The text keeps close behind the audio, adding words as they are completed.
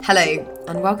Hello,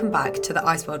 and welcome back to the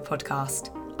Ice World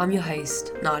podcast. I'm your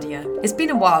host, Nadia. It's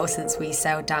been a while since we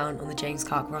sailed down on the James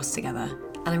Clark Ross together,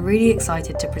 and I'm really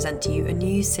excited to present to you a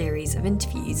new series of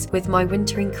interviews with my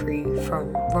wintering crew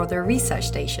from Rothera Research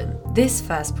Station. This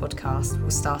first podcast will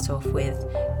start off with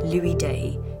Louis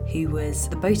Day, who was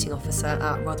the boating officer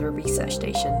at Rothera Research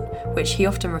Station, which he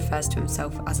often refers to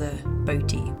himself as a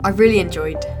boatie. I really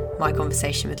enjoyed my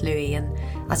conversation with Louis, and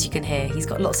as you can hear, he's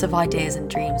got lots of ideas and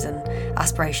dreams and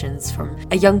aspirations from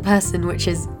a young person, which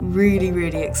is really,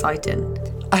 really exciting.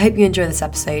 I hope you enjoy this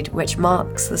episode, which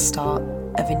marks the start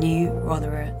of a new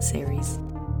Rothera series.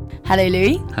 Hello,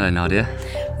 Louis. Hello, Nadia.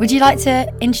 Would you like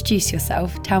to introduce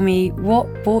yourself? Tell me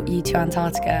what brought you to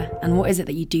Antarctica and what is it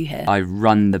that you do here? I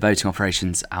run the boating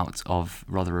operations out of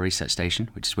Rothera Research Station,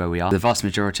 which is where we are. The vast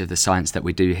majority of the science that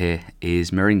we do here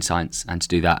is marine science, and to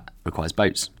do that requires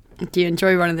boats. Do you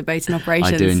enjoy running the boating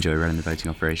operations? I do enjoy running the boating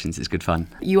operations. It's good fun.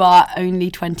 You are only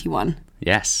 21.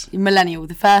 Yes. Millennial,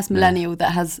 the first millennial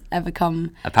that has ever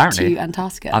come to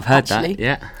Antarctica. I've heard that,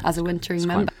 yeah. As a wintering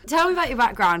member. Tell me about your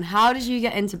background. How did you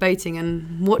get into boating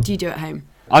and what do you do at home?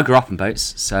 I grew up on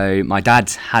boats. So my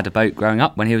dad had a boat growing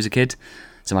up when he was a kid.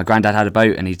 So my granddad had a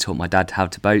boat and he taught my dad how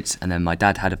to boat, and then my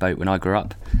dad had a boat when I grew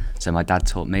up. So my dad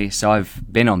taught me. So I've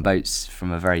been on boats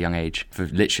from a very young age, for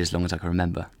literally as long as I can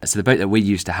remember. So the boat that we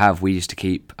used to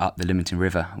keep up the Clement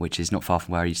River, which is not far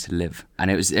from where I used to live.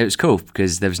 And it was cool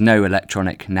because there was no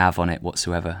electronic nav on it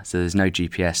whatsoever. So there's no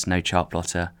GPS, no chart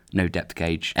plotter, no depth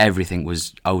gauge. Everything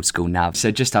was old school nav.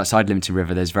 So just outside Clement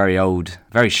River, there's very old,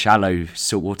 very shallow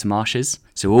saltwater marshes.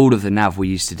 So all of the nav we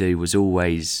used to do was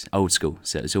always old school.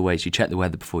 So it was always, you check the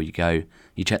weather before you go,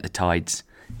 you check the tides,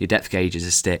 your depth gauge is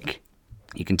a stick.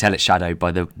 You can tell it's shadowed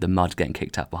by the mud getting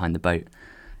kicked up behind the boat,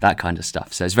 that kind of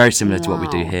stuff. So it's very similar to what we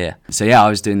do here. So yeah, I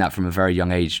was doing that from a very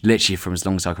young age, literally from as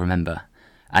long as I can remember.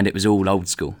 And it was all old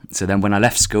school. So then when I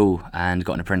left school and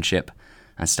got an apprenticeship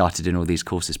and started doing all these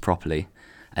courses properly,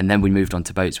 and then we moved on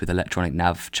to boats with electronic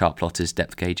nav, chart plotters,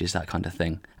 depth gauges, that kind of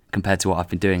thing, compared to what I've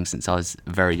been doing since I was a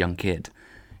very young kid.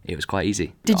 It was quite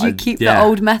easy. Did you keep the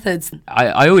old methods?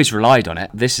 I always relied on it.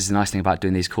 This is the nice thing about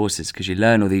doing these courses, because you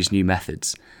learn all these new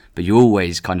methods, but you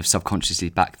always kind of subconsciously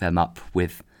back them up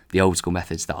with the old school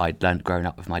methods that I'd learned growing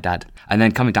up with my dad. And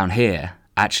then coming down here,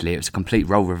 actually, it was a complete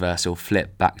role reversal,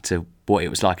 flip back to what it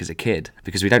was like as a kid,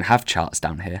 because we don't have charts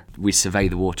down here. We survey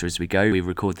the water as we go, we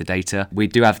record the data. We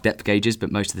do have depth gauges,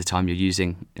 but most of the time you're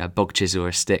using a bog chisel or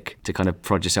a stick to kind of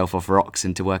prod yourself off rocks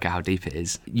and to work out how deep it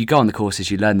is. You go on the courses,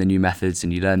 you learn the new methods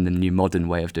and you learn the new modern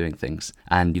way of doing things,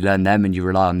 and you learn them and you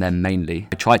rely on them mainly.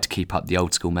 I tried to keep up the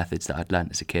old school methods that I'd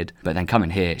learned as a kid, but then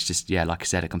coming here, it's just, like I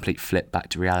said, a complete flip back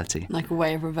to reality. Like a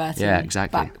way of reverting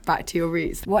exactly. back to your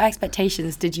roots. What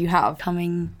expectations did you have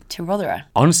coming to Rothera?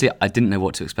 Honestly, I didn't know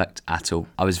what to expect at all.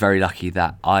 I was very lucky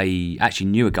that I actually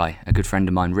knew a good friend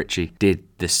of mine, Richie, did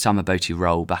the summer boatie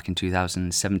role back in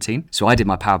 2017. So I did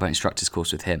my powerboat instructors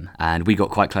course with him, and we got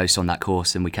quite close on that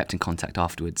course and we kept in contact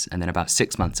afterwards. And then about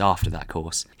 6 months after that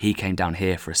course, he came down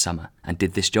here for a summer and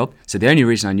did this job. So the only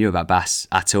reason I knew about bass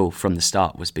at all from the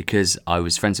start was because I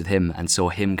was friends with him and saw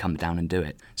him come down and do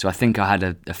it. So I think I had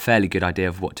a fairly good idea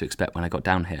of what to expect when I got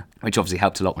down here, which obviously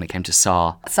helped a lot when it came to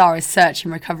SAR. SAR is search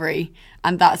and recovery,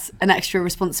 and that's an extra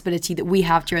responsibility that we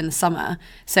have during the summer.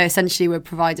 So essentially we're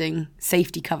providing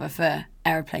safety cover for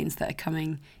aeroplanes that are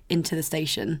coming into the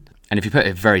station. And if you put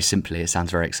it very simply, it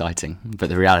sounds very exciting. But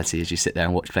the reality is you sit there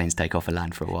and watch planes take off and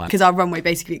land for a while. Because our runway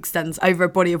basically extends over a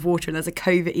body of water and there's a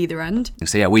cove at either end.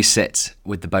 So yeah, we sit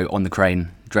with the boat on the crane,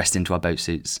 dressed into our boat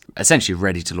suits, essentially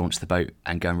ready to launch the boat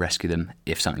and go and rescue them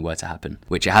if something were to happen.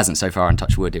 Which it hasn't so far, and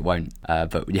touch wood, it won't.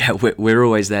 But yeah, we're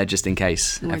always there just in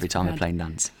case, every time a plane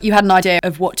lands. You had an idea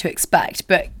of what to expect,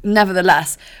 but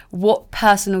nevertheless, what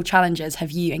personal challenges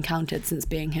have you encountered since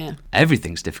being here?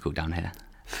 Everything's difficult down here.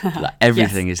 Like,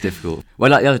 everything is difficult. Well,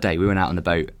 like the other day, we went out on the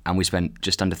boat and we spent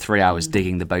just under 3 hours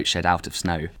digging the boat shed out of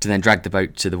snow to then drag the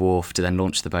boat to the wharf to then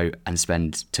launch the boat and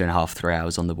spend 2.5, 3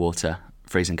 hours on the water,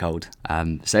 freezing cold.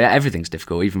 So yeah, everything's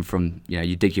difficult, even from,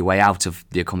 you dig your way out of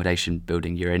the accommodation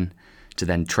building you're in to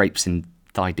then traipse in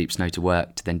thigh-deep snow to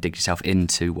work, to then dig yourself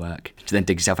into work, to then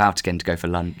dig yourself out again to go for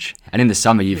lunch. And in the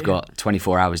summer, you've got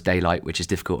 24 hours daylight, which is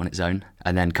difficult on its own.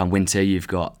 And then come winter, you've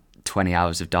got 20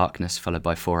 hours of darkness followed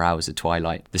by 4 hours of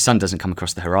twilight. The sun doesn't come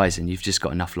across the horizon. You've just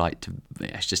got enough light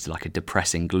it's just like a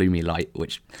depressing, gloomy light,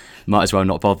 which might as well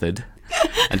not bothered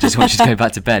and just wants you to go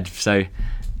back to bed. So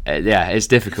yeah, it's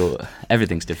difficult.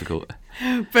 Everything's difficult.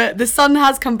 But the sun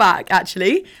has come back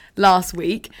actually last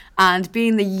week, and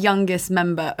being the youngest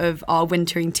member of our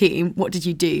wintering team, what did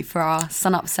you do for our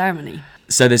sun up ceremony?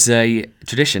 So there's a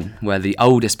tradition where the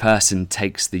oldest person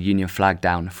takes the Union flag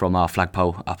down from our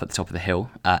flagpole up at the top of the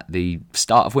hill at the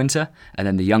start of winter, and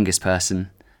then the youngest person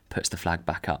puts the flag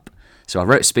back up. So I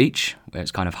wrote a speech, where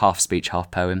it's kind of half speech, half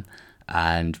poem,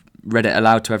 and read it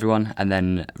aloud to everyone, and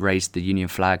then raised the Union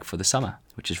flag for the summer,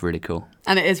 which is really cool.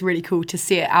 And it is really cool to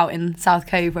see it out in South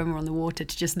Cove when we're on the water,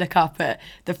 to just look up at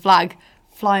the flag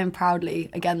flying proudly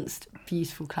against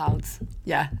beautiful clouds.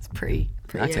 Yeah, it's pretty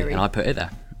eerie. And I put it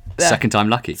there. Yeah. Second time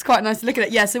lucky. It's quite nice to look at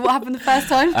it. Yeah, so what happened the first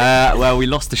time? Well, we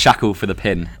lost the shackle for the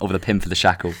pin, or the pin for the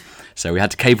shackle. So we had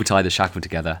to cable tie the shackle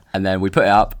together, and then we put it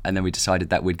up, and then we decided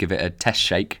that we'd give it a test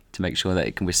shake to make sure that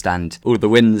it can withstand all of the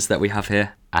winds that we have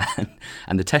here.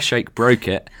 And the test shake broke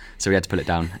it, so we had to pull it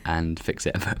down and fix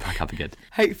it and put it back up again.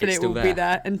 Hopefully it will be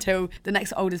there until the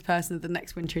next oldest person of the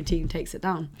next wintering team takes it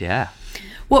down. Yeah.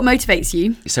 What motivates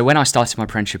you? So when I started my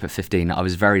apprenticeship at 15, I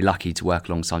was very lucky to work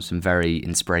alongside some very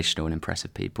inspirational and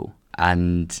impressive people.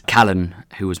 And Clement,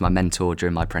 who was my mentor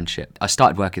during my apprenticeship, I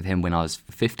started working with him when I was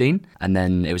 15, and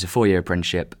then it was a 4-year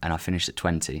apprenticeship, and I finished at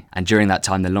 20. And during that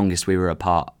time, the longest we were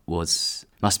apart must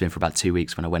have been for about 2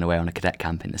 weeks when I went away on a cadet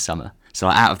camp in the summer. So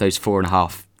out of those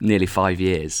 4.5, nearly 5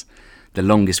 years, the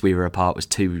longest we were apart was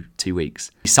two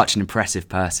weeks. He's such an impressive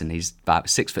person. He's about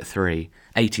 6'3",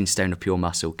 18 stone of pure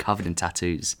muscle, covered in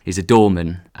tattoos. He's a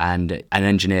doorman and an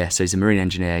engineer, so he's a marine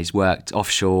engineer. He's worked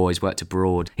offshore, he's worked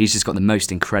abroad. He's just got the most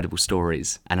incredible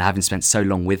stories, and having spent so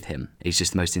long with him, he's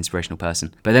just the most inspirational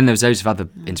person. But then there was loads of other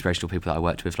inspirational people that I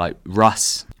worked with, like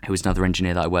Russ, who was another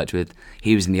engineer that I worked with.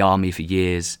 He was in the army for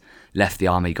years, left the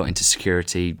army, got into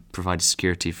security, provided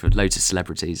security for loads of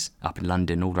celebrities up in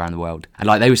London, all around the world. And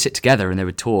like they would sit together and they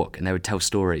would talk and they would tell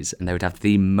stories, and they would have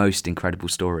the most incredible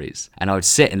stories. And I would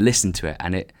sit and listen to it,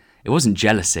 and it wasn't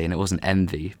jealousy and it wasn't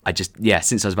envy.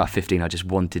 Since I was about 15, I just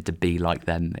wanted to be like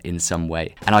them in some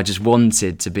way. And I just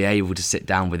wanted to be able to sit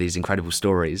down with these incredible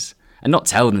stories and not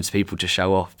tell them to people to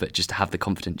show off, but just to have the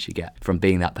confidence you get from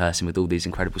being that person with all these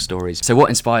incredible stories. So what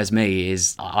inspires me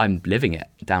is I'm living it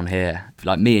down here.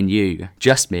 Like me and you,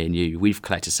 just me and you, we've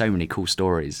collected so many cool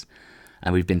stories,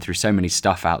 and we've been through so many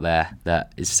stuff out there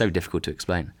that is so difficult to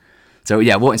explain. So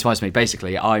yeah, what inspires me?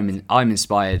 Basically, I'm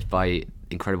inspired by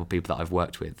incredible people that I've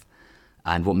worked with.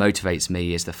 And what motivates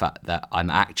me is the fact that I'm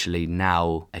actually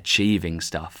now achieving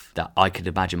stuff that I could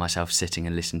imagine myself sitting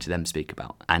and listening to them speak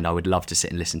about. And I would love to sit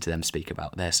and listen to them speak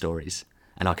about their stories.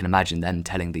 And I can imagine them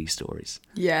telling these stories.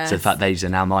 Yes. So the fact these are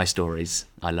now my stories,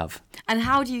 I love. And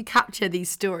how do you capture these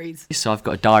stories? So I've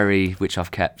got a diary which I've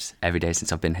kept every day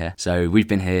since I've been here. So we've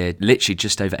been here literally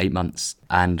just over 8 months,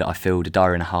 and I filled a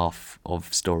diary and a half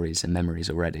of stories and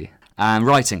memories already. And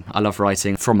writing. I love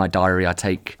writing. From my diary, I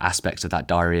take aspects of that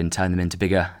diary and turn them into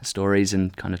bigger stories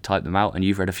and kind of type them out. And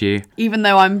you've read a few. Even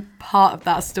though I'm part of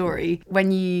that story,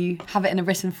 when you have it in a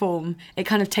written form, it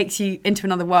kind of takes you into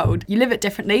another world. You live it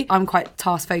differently. I'm quite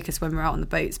task focused when we're out on the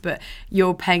boats, but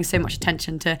you're paying so much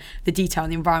attention to the detail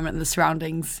and the environment and the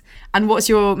surroundings. And what's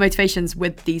your motivations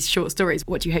with these short stories?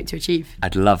 What do you hope to achieve?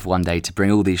 I'd love one day to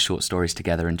bring all these short stories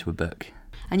together into a book.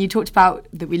 And you talked about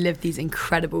that we lived these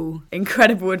incredible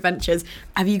adventures.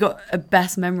 Have you got a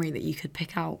best memory that you could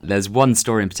pick out? There's one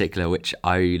story in particular which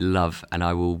I love, and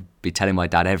I will be telling my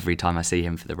dad every time I see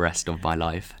him for the rest of my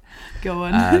life. Go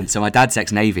on. So my dad's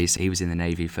ex-Navy, so he was in the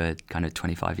Navy for kind of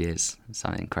 25 years,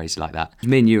 something crazy like that.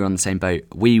 Me and you were on the same boat.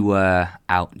 We were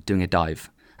out doing a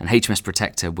dive, and HMS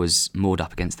Protector was moored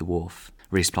up against the wharf,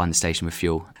 resupplying the station with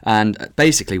fuel. And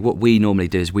basically what we normally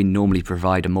do is we normally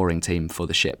provide a mooring team for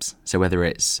the ships. So whether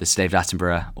it's the David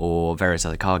Attenborough or various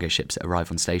other cargo ships that arrive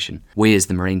on station, we as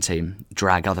the marine team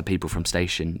drag other people from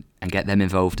station and get them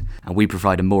involved, and we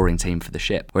provide a mooring team for the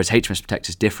ship. Whereas HMS Protector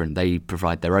is different. They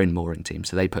provide their own mooring team,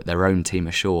 so they put their own team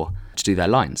ashore to do their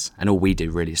lines, and all we do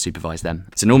really is supervise them.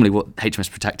 So normally what HMS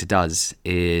Protector does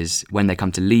is when they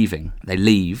come to leaving, they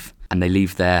leave and they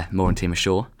leave their mooring team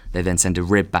ashore. They then send a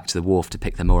rib back to the wharf to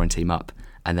pick their mooring team up,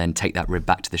 and then take that rib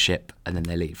back to the ship, and then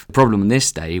they leave. The problem on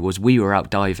this day was we were out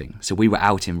diving, so we were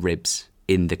out in ribs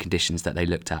in the conditions that they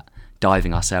looked at,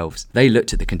 diving ourselves. They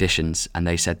looked at the conditions and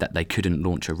they said that they couldn't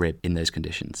launch a rib in those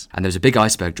conditions. And there was a big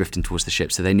iceberg drifting towards the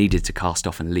ship, so they needed to cast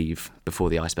off and leave before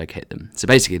the iceberg hit them. So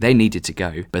basically they needed to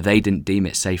go, but they didn't deem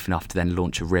it safe enough to then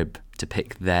launch a rib to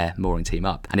pick their mooring team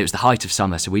up. And it was the height of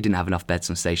summer, so we didn't have enough beds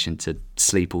on station to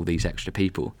sleep all these extra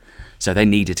people. So they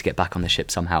needed to get back on the ship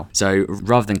somehow. So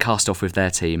rather than cast off with their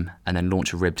team and then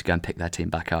launch a rib to go and pick their team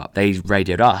back up, they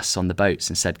radioed us on the boats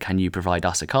and said, can you provide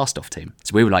us a cast-off team?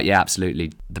 So we were like, yeah,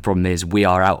 absolutely. The problem is we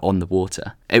are out on the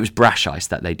water. It was brash ice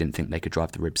that they didn't think they could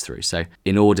drive the ribs through. So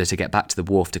in order to get back to the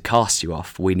wharf to cast you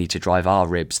off, we need to drive our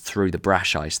ribs through the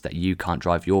brash ice that you can't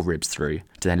drive your ribs through,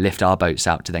 to then lift our boats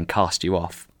out to then cast you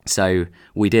off So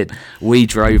we did. We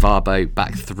drove our boat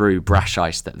back through brash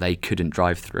ice that they couldn't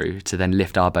drive through to then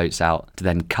lift our boats out, to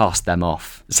then cast them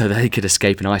off so they could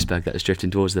escape an iceberg that was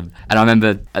drifting towards them. And I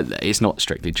remember, it's not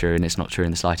strictly true and it's not true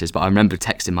in the slightest, but I remember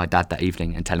texting my dad that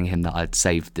evening and telling him that I'd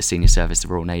saved the senior service of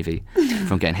the Royal Navy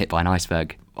from getting hit by an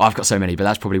iceberg. I've got so many, but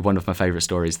that's probably one of my favourite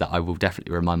stories that I will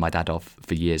definitely remind my dad of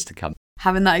for years to come.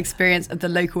 Having that experience of the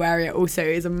local area also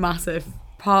is a massive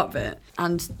part of it,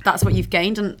 and that's what you've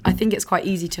gained. And I think it's quite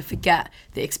easy to forget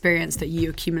the experience that you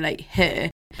accumulate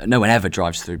here. No one ever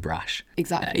drives through brash.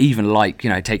 Exactly. Even like,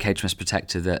 take HMS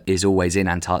Protector that is always in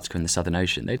Antarctica in the Southern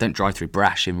Ocean. They don't drive through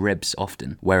brash in ribs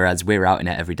often, whereas we're out in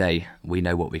it every day. We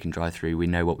know what we can drive through. We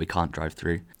know what we can't drive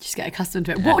through. Just get accustomed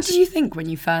to it. Yes. What did you think when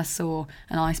you first saw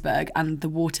an iceberg and the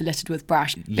water littered with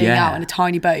brash, being out in a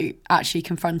tiny boat, actually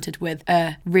confronted with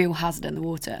a real hazard in the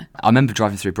water? I remember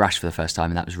driving through brash for the first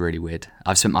time, and that was really weird.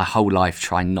 I've spent my whole life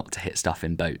trying not to hit stuff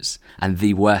in boats, and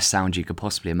the worst sound you could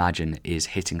possibly imagine is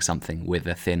hitting something with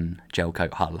a thin gel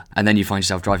coat hull. And then you find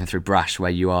yourself driving through brash where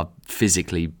you are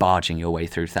physically barging your way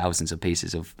through thousands of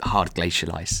pieces of hard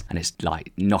glacial ice, and it's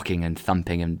like knocking and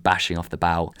thumping and bashing off the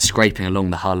bow, scraping along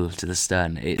the hull to the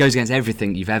stern. It goes against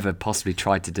everything you've ever possibly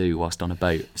tried to do whilst on a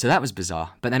boat. So that was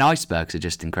bizarre. But then icebergs are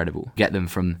just incredible. Get them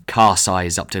from car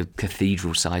size up to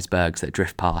cathedral size bergs that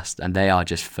drift past, and they are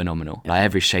just phenomenal. Like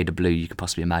every shade of blue you could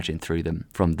possibly imagine through them,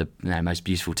 from the most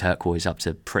beautiful turquoise up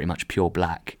to pretty much pure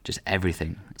black, just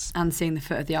everything. And seeing the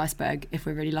foot of the iceberg, if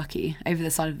we're really lucky, over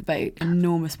the side of the boat,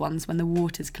 enormous ones. When the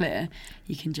water's clear,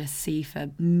 you can just see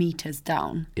for metres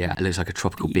down. Yeah, it looks like a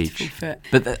tropical Beautiful beach. Foot.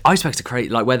 But the icebergs are crazy,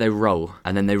 like where they roll,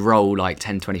 and then they roll like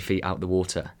 10, 20 feet out the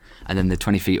water, and then the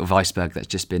 20 feet of iceberg that's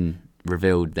just been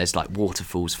revealed, there's like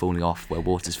waterfalls falling off where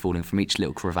water's falling from each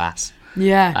little crevasse.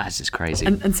 Yeah. That's just crazy.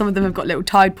 And some of them have got little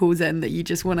tide pools in that you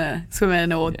just want to swim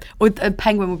in, or a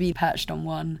penguin will be perched on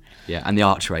one. Yeah, and the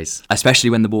archways, especially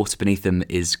when the water beneath them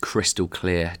is crystal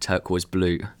clear, turquoise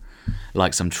blue,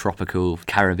 like some tropical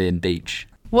Caribbean beach.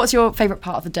 What's your favourite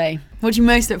part of the day? What do you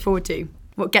most look forward to?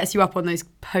 What gets you up on those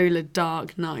polar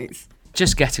dark nights?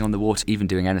 Just getting on the water, even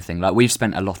doing anything. Like we've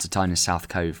spent a lot of time in South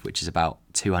Cove, which is about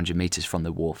 200 metres from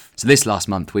the wharf. So this last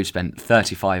month we've spent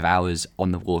 35 hours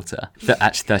on the water,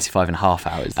 actually 35 and a half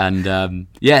hours. And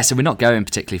so we're not going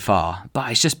particularly far,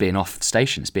 but it's just being off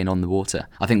station, it's being on the water.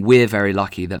 I think we're very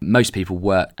lucky that most people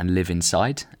work and live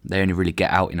inside. They only really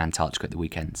get out in Antarctica at the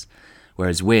weekends,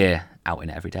 whereas we're out in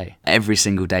it every day. Every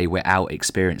single day we're out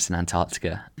experiencing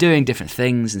Antarctica, doing different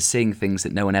things and seeing things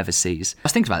that no one ever sees. I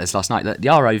was thinking about this last night, that the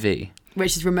ROV,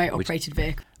 which is remote operated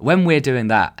vehicle. When we're doing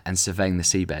that and surveying the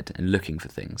seabed and looking for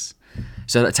things,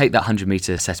 so take that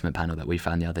 100-metre assessment panel that we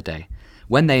found the other day.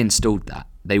 When they installed that,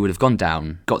 they would have gone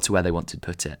down, got to where they wanted to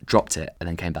put it, dropped it, and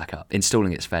then came back up.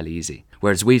 Installing it's fairly easy.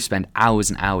 Whereas we've spent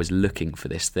hours and hours looking for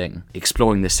this thing,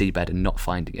 exploring the seabed and not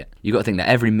finding it. You've got to think that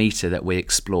every metre that we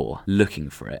explore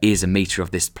looking for it is a metre of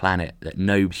this planet that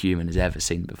no human has ever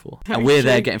seen before. And we're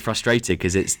there getting frustrated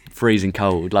because it's freezing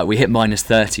cold. Like we hit minus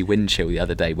 30 wind chill the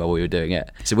other day while we were doing it.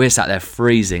 So we're sat there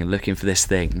freezing, looking for this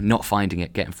thing, not finding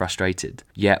it, getting frustrated.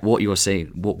 Yet what we're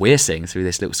seeing through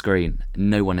this little screen,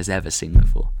 no one has ever seen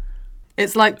before.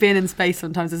 It's like being in space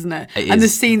sometimes, isn't it? It and is. The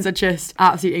scenes are just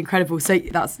absolutely incredible. So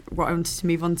that's what I wanted to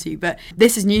move on to. But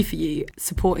this is new for you,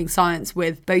 supporting science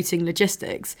with boating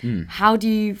logistics. How do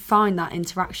you find that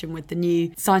interaction with the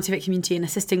new scientific community and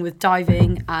assisting with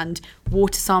diving and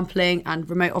water sampling and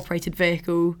remote operated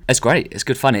vehicle? It's great. It's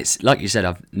good fun. It's like you said,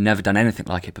 I've never done anything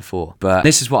like it before. But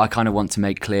this is what I kind of want to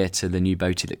make clear to the new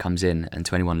boatie that comes in and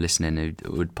to anyone listening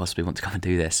who would possibly want to come and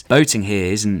do this. Boating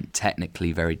here isn't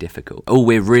technically very difficult. All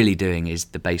we're really doing is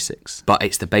the basics, but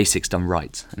it's the basics done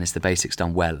right and it's the basics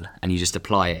done well, and you just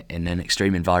apply it in an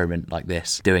extreme environment like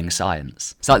this, doing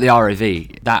science. It's like the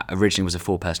ROV, that originally was a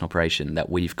 4-person operation that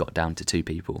we've got down to 2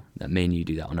 people, that me and you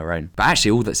do that on our own. But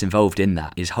actually all that's involved in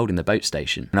that is holding the boat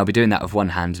station, and I'll be doing that with one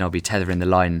hand and I'll be tethering the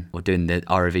line or doing the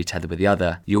ROV tether with the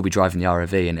other. You'll be driving the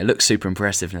ROV and it looks super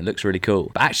impressive and it looks really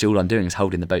cool, but actually all I'm doing is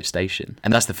holding the boat station,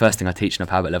 and that's the first thing I teach in a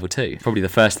powerboat level 2. Probably the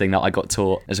first thing that I got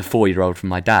taught as a 4-year-old from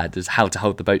my dad is how to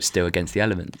hold the boat still against the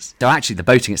elements. So actually the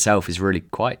boating itself is really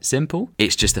quite simple.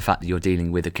 It's just the fact that you're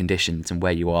dealing with the conditions and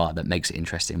where you are that makes it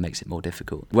interesting, makes it more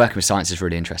difficult. Working with science is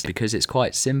really interesting because it's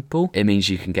quite simple. It means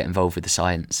you can get involved with the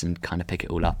science and kind of pick it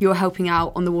all up. You're helping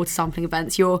out on the water sampling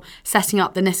events. You're setting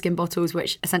up the Niskin bottles,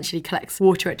 which essentially collects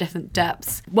water at different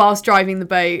depths, whilst driving the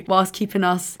boat, whilst keeping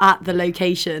us at the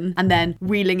location, and then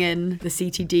wheeling in the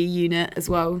CTD unit as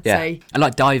well. Yeah. So, and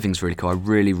like diving's really cool. I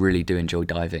really, really do enjoy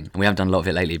diving. And we haven't done a lot of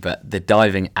it lately, but the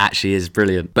diving actually actually is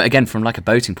brilliant. But again, from like a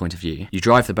boating point of view, you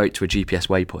drive the boat to a GPS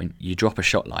waypoint, you drop a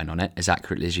shot line on it as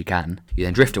accurately as you can, you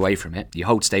then drift away from it, you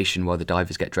hold station while the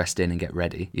divers get dressed in and get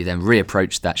ready, you then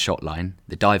reapproach that shot line,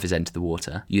 the divers enter the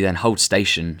water, you then hold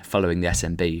station following the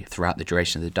SMB throughout the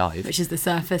duration of the dive. Which is the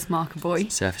surface marker buoy.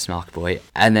 Surface marker buoy.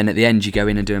 And then at the end you go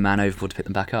in and do a man overboard to pick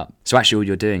them back up. So actually all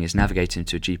you're doing is navigating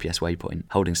to a GPS waypoint,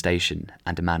 holding station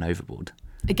and a man overboard.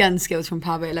 Again, skills from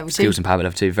powerboat level 2. Skills from powerboat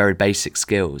level 2, very basic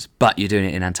skills, but you're doing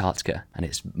it in Antarctica and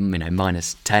it's,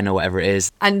 minus 10 or whatever it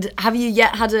is. And have you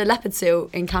yet had a leopard seal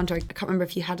encounter? I can't remember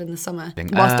if you had in the summer.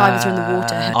 Whilst divers are in the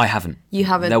water. I haven't. You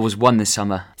haven't? There was one this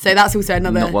summer. So that's also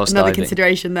another diving.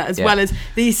 consideration, that as well as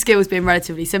these skills being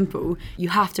relatively simple, you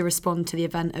have to respond to the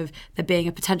event of there being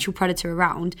a potential predator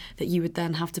around, that you would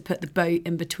then have to put the boat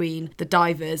in between the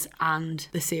divers and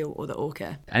the seal or the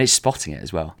orca. And it's spotting it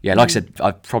as well. Yeah, like I said,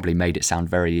 I've probably made it sound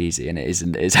very easy and it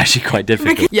isn't. It's actually quite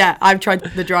difficult. Yeah, I've tried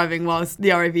the driving whilst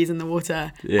the ROV's in the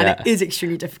water and it is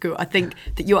extremely difficult. I think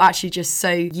that you're actually just so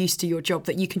used to your job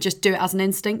that you can just do it as an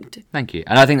instinct. Thank you.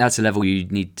 And I think that's a level you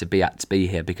need to be at to be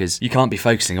here, because you can't be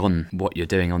focusing on what you're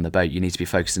doing on the boat. You need to be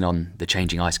focusing on the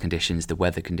changing ice conditions, the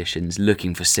weather conditions,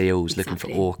 looking for seals, looking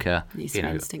for orca. It needs to be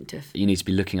instinctive. You need to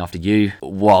be looking after you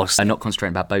whilst not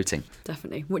concentrating about boating.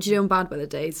 Definitely. What do you do on bad weather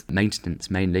days? Maintenance,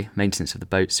 mainly. Maintenance of the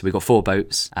boats. So we've got 4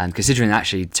 boats, and considering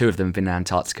actually 2 of them have been in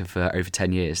Antarctica for over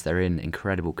 10 years, they're in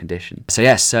incredible condition. So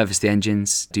yes, service the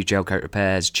engines, do gel coat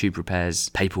repairs, tube repairs,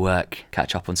 paperwork,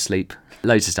 catch up on sleep,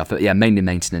 loads of stuff. But yeah, mainly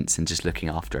maintenance and just looking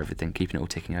after everything, keeping it all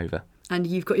ticking over. And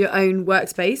you've got your own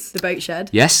workspace, the boat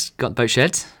shed. Yes, got the boat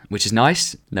shed, which is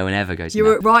nice. No one ever goes in You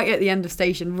were there. right at the end of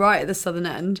station, right at the southern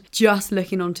end, just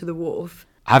looking onto the wharf.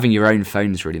 Having your own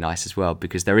phone is really nice as well,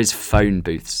 because there is phone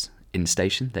booths in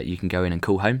station that you can go in and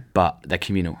call home, but they're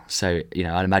communal. So,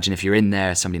 I'd imagine if you're in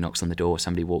there, somebody knocks on the door,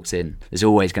 somebody walks in, there's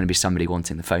always going to be somebody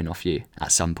wanting the phone off you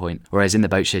at some point. Whereas in the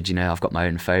boat shed, I've got my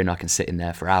own phone. I can sit in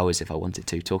there for hours if I wanted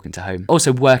to, talking to home.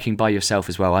 Also working by yourself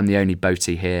as well. I'm the only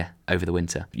boatie here over the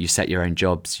winter. You set your own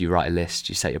jobs, you write a list,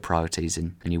 you set your priorities,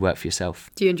 and you work for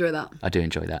yourself. Do you enjoy that? I do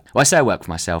enjoy that. Well, I say I work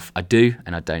for myself. I do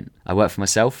and I don't. I work for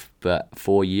myself, but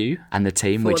for you and the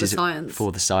team,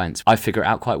 for the science. I figure it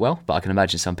out quite well, but I can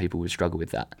imagine some people would struggle with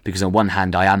that. Because on one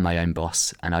hand, I am my own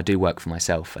boss and I do work for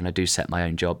myself and I do set my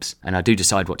own jobs and I do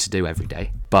decide what to do every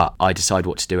day. But I decide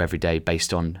what to do every day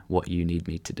based on what you need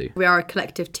me to do. We are a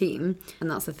collective team, and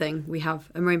that's the thing. We have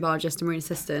a marine biologist, a marine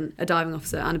assistant, a diving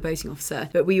officer and a boating officer,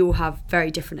 but we all have very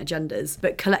different agendas.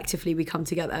 But collectively we come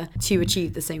together to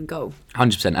achieve the same goal.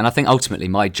 100%. And I think ultimately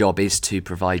my job is to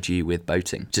provide you with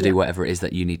boating, to do whatever it is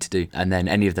that you need to do. And then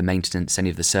any of the maintenance, any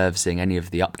of the servicing, any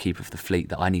of the upkeep of the fleet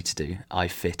that I need to do, I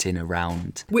fit in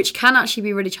around. Which can actually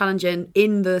be really challenging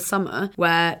in the summer,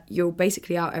 where you're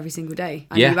basically out every single day.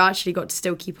 And you've actually got to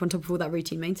still keep on top of all that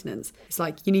routine maintenance. It's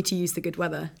like you need to use the good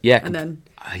weather. And then,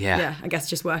 I guess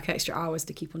just work extra hours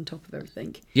to keep on top of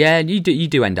everything. Yeah, and you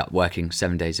do end up working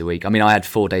 7 days a week. I mean, I had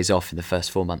 4 days off in the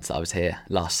first 4 months that I was here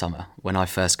last summer when I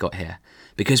first got here,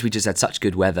 because we just had such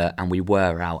good weather and we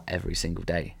were out every single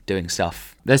day doing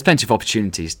stuff. There's plenty of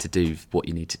opportunities to do what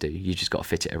you need to do. You just got to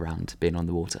fit it around being on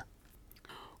the water.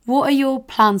 What are your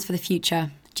plans for the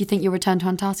future? Do you think you'll return to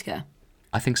Antarctica?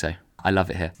 I think so. I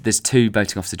love it here. There's 2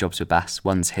 boating officer jobs with Bass.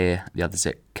 One's here, the other's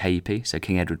at KEP, so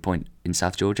King Edward Point in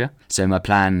South Georgia. So my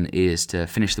plan is to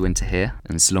finish the winter here,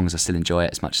 and so long as I still enjoy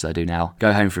it as much as I do now,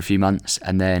 go home for a few months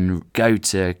and then go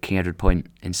to King Edward Point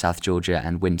in South Georgia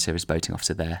and winter as boating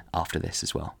officer there after this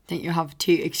as well. I think you'll have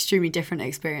 2 extremely different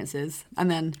experiences and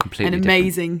then completely an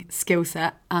amazing skill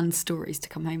set and stories to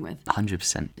come home with.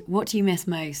 100%. What do you miss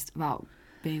most about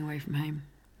being away from home?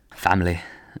 Family,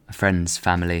 friends,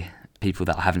 family, people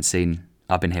that I haven't seen.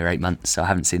 I've been here 8 months, so I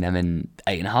haven't seen them in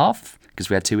 8.5,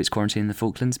 because we had 2 weeks quarantine in the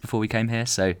Falklands before we came here.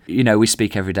 So, we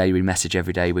speak every day, we message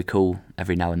every day, we call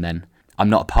every now and then. I'm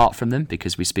not apart from them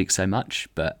because we speak so much,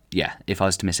 but yeah, if I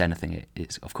was to miss anything,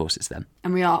 of course it's them.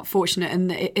 And we are fortunate in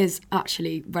that it is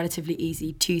actually relatively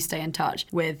easy to stay in touch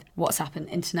with WhatsApp and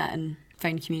internet and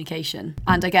phone communication.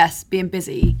 And I guess being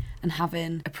busy and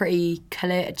having a pretty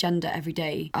clear agenda every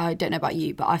day, I don't know about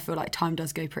you, but I feel like time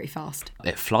does go pretty fast.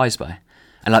 It flies by.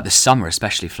 And like the summer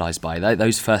especially flies by.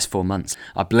 Those first 4 months,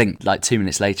 I blinked, like 2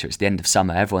 minutes later, it's the end of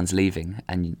summer, everyone's leaving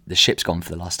and the ship's gone for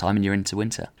the last time and you're into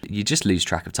winter. You just lose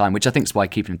track of time, which I think is why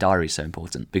keeping a diary is so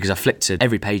important. Because I flicked to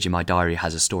every page in my diary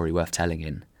has a story worth telling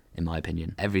in my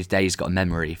opinion. Every day's got a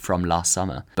memory from last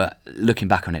summer. But looking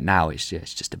back on it now, it's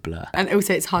just a blur. And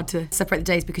also it's hard to separate the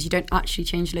days because you don't actually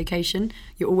change location.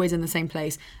 You're always in the same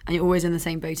place and you're always in the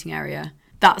same boating area.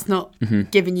 That's not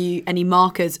giving you any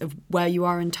markers of where you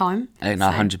are in time. No,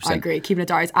 100%. I agree. Keeping a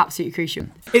diary is absolutely crucial.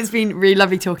 It's been really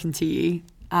lovely talking to you.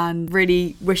 and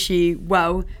really wish you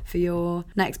well for your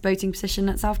next boating position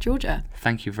at South Georgia.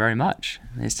 Thank you very much.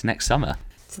 It's to next summer.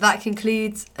 So that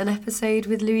concludes an episode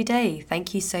with Louis Day.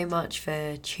 Thank you so much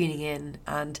for tuning in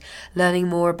and learning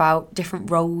more about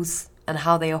different roles and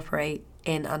how they operate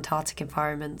in Antarctic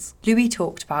environments. Louis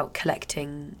talked about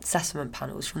collecting sediment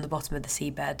panels from the bottom of the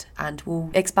seabed, and we'll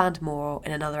expand more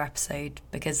in another episode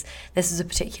because this is a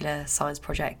particular science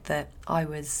project that I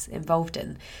was involved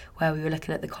in, where we were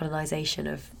looking at the colonisation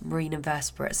of marine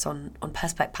invertebrates on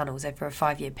perspex panels over a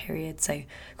 5-year period. So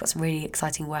got some really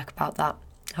exciting work about that.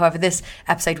 However, this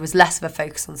episode was less of a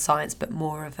focus on science, but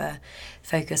more of a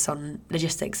focus on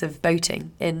logistics of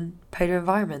boating in polar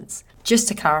environments. Just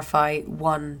to clarify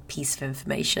one piece of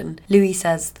information, Louis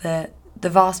says that the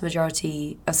vast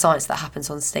majority of science that happens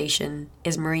on station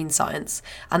is marine science,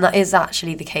 and that is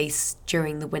actually the case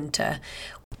during the winter.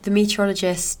 The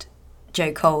meteorologist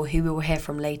Joe Cole, who we will hear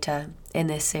from later in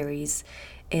this series,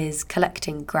 is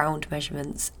collecting ground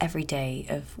measurements every day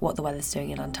of what the weather's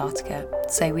doing in Antarctica.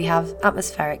 So we have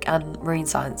atmospheric and marine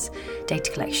science data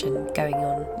collection going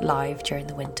on live during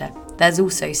the winter. There's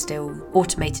also still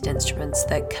automated instruments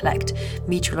that collect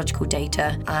meteorological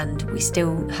data, and we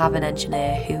still have an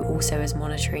engineer who also is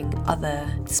monitoring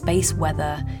other space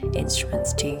weather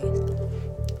instruments too.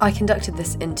 I conducted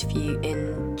this interview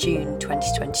in June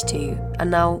 2022, and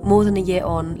now, more than a year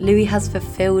on, Louis has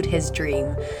fulfilled his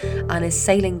dream and is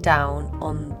sailing down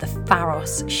on the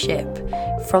Pharos ship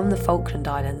from the Falkland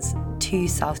Islands to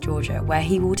South Georgia, where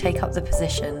he will take up the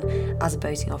position as a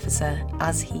boating officer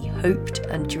as he hoped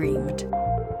and dreamed.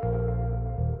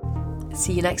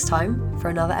 See you next time for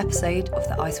another episode of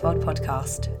the Ice World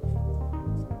podcast.